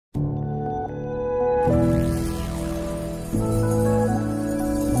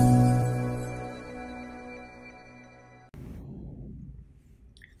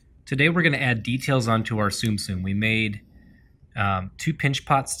Today we're going to add details onto our Tsum. We made 2 pinch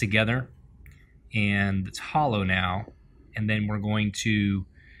pots together, and it's hollow now. And then we're going to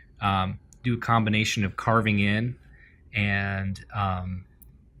do a combination of carving in and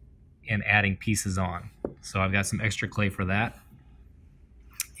adding pieces on. So I've got some extra clay for that.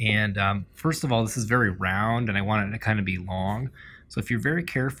 And first of all, this is very round, and I want it to kind of be long. So if you're very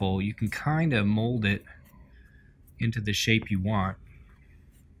careful, you can kind of mold it into the shape you want,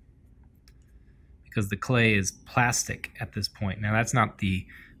 because the clay is plastic at this point. Now that's not the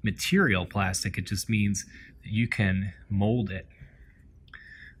material plastic, it just means that you can mold it.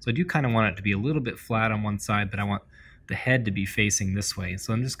 So I do kind of want it to be a little bit flat on one side, but I want the head to be facing this way.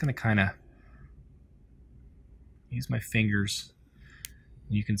 So I'm just going to kind of use my fingers.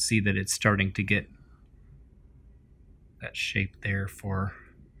 You can see that it's starting to get that shape there for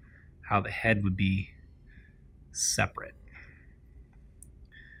how the head would be separate.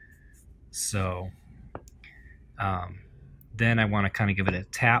 So then I want to kind of give it a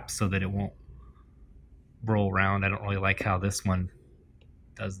tap so that it won't roll around. I don't really like how this one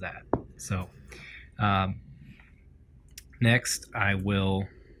does that. So next I will,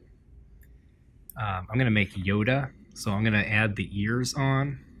 I'm going to make Yoda. So I'm going to add the ears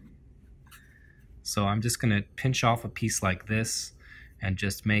on. So I'm just going to pinch off a piece like this and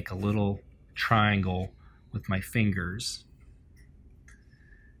just make a little triangle with my fingers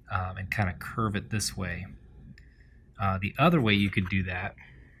and kind of curve it this way. The other way you could do that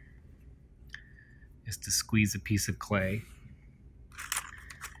is to squeeze a piece of clay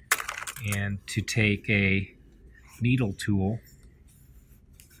and to take a needle tool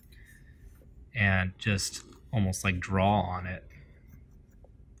and just almost like draw on it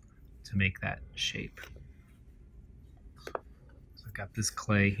to make that shape. So I've got this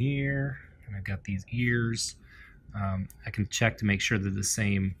clay here, and I've got these ears. I can check to make sure they're the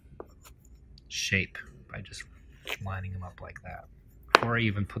same shape by just lining them up like that. Before I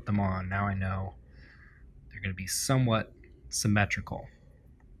even put them on, now I know they're going to be somewhat symmetrical.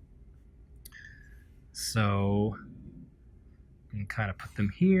 So I can kind of put them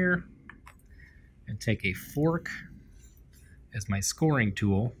here and take a fork as my scoring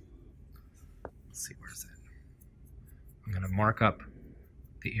tool. Let's see, where's it? I'm going to mark up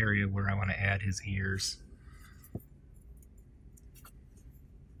the area where I want to add his ears.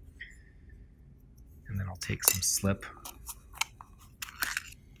 And then I'll take some slip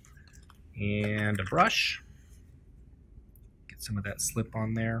and a brush. Get some of that slip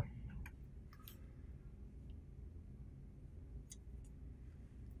on there.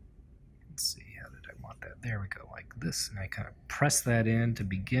 Let's see, how did I want that? There we go, like this. And I kind of press that in to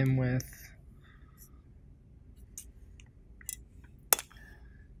begin with.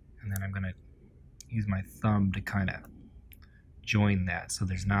 And then I'm going to use my thumb to kind of join that so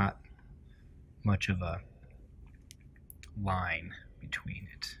there's not much of a line between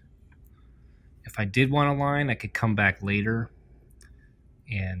it. If I did want a line, I could come back later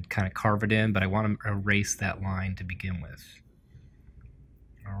and kind of carve it in, but I want to erase that line to begin with.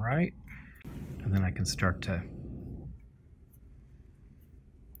 All right, and then I can start to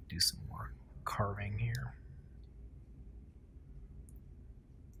do some more carving here.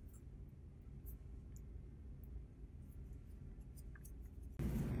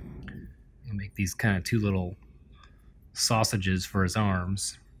 I'll make these kind of 2 little sausages for his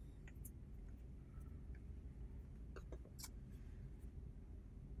arms.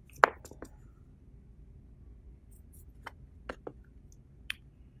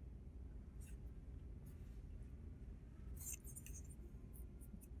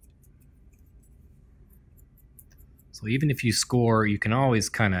 So even if you score, you can always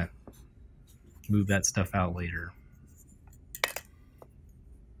kind of move that stuff out later.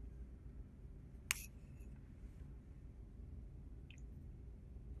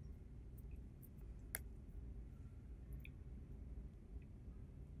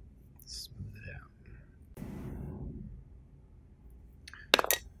 Smooth it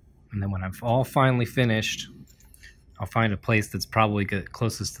out. And then when I'm all finally finished, I'll find a place that's probably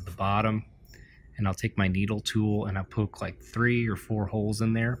closest to the bottom, and I'll take my needle tool and I'll poke like 3 or 4 holes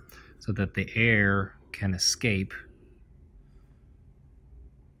in there so that the air can escape,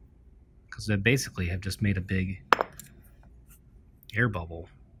 because I basically have just made a big air bubble.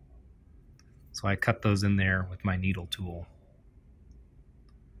 So I cut those in there with my needle tool.